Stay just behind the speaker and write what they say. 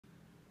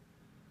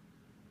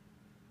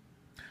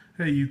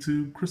Hey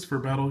YouTube, Christopher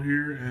Battle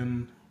here,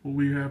 and what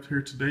we have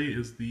here today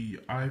is the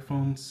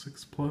iPhone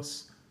 6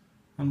 Plus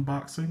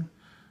unboxing.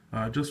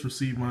 I just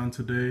received mine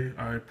today.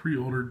 I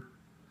pre-ordered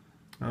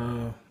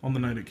on the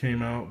night it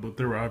came out, but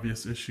there were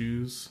obvious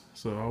issues,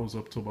 so I was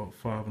up till about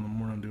 5 in the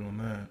morning doing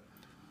that.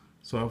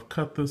 So I've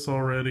cut this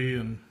already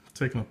and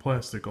taken the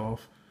plastic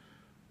off,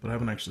 but I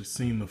haven't actually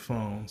seen the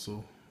phone,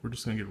 so we're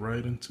just going to get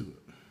right into it.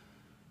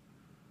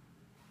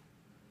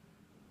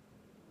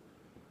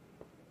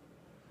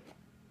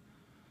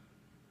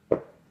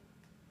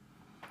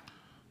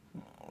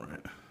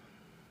 Alright.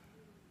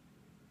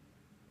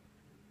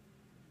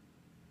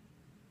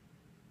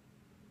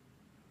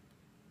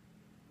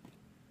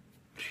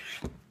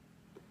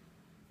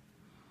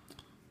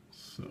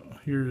 So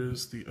here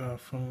is the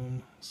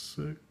iPhone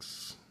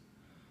 6.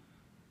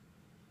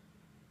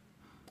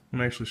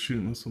 I'm actually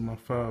shooting this on my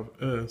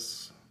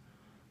 5S,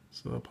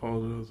 so I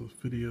apologize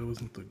if the video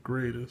isn't the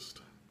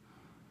greatest.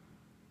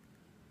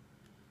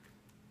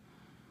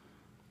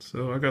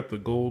 So I got the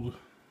gold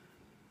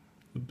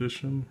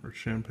edition, or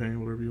champagne,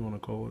 whatever you want to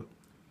call it,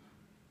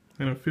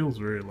 and it feels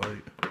very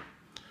light.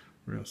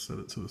 We're going to set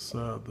it to the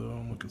side though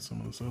and look at some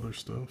of this other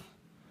stuff.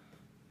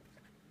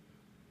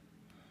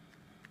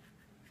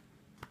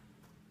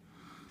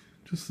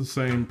 Just the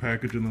same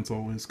packaging that's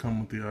always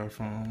come with the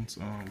iPhones.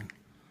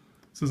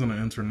 This isn't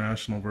an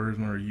international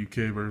version or a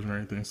UK version or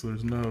anything, so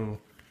there's no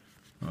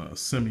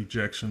SIM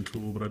ejection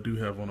tool, but I do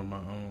have one of my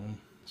own.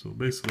 So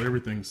basically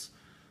everything's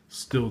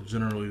still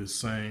generally the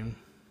same.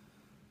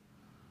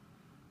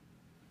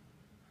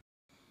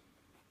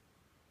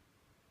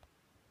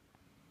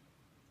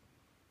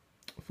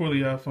 For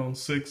the iPhone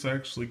 6, I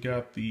actually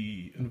got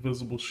the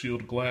invisible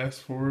shield glass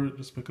for it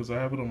just because I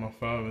have it on my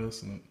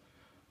 5S and it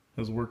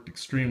has worked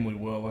extremely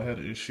well. I had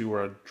an issue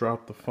where I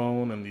dropped the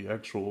phone and the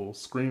actual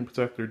screen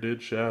protector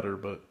did shatter,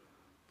 but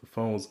the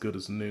phone was good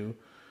as new.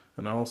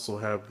 And I also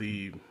have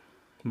the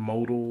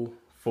modal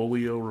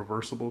folio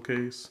reversible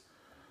case,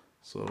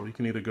 so you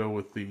can either go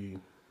with the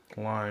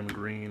lime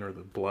green or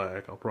the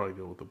black. I'll probably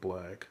go with the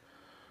black.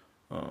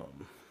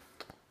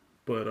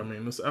 But I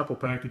mean, this Apple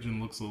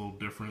packaging looks a little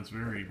different. It's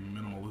very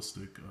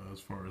minimalistic as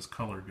far as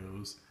color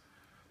goes.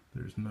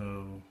 There's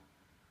no,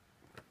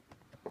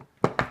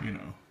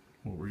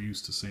 what we're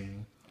used to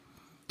seeing.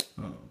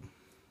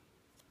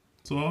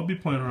 So I'll be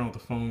playing around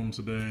with the phone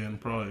today and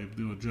probably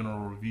do a general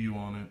review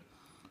on it.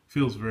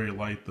 Feels very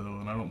light though,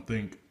 and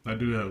I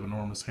do have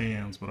enormous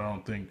hands, but I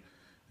don't think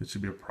it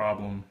should be a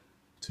problem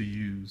to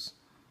use,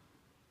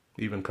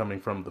 even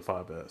coming from the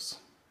 5S.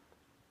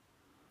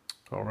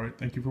 Alright,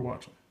 thank you for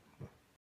watching.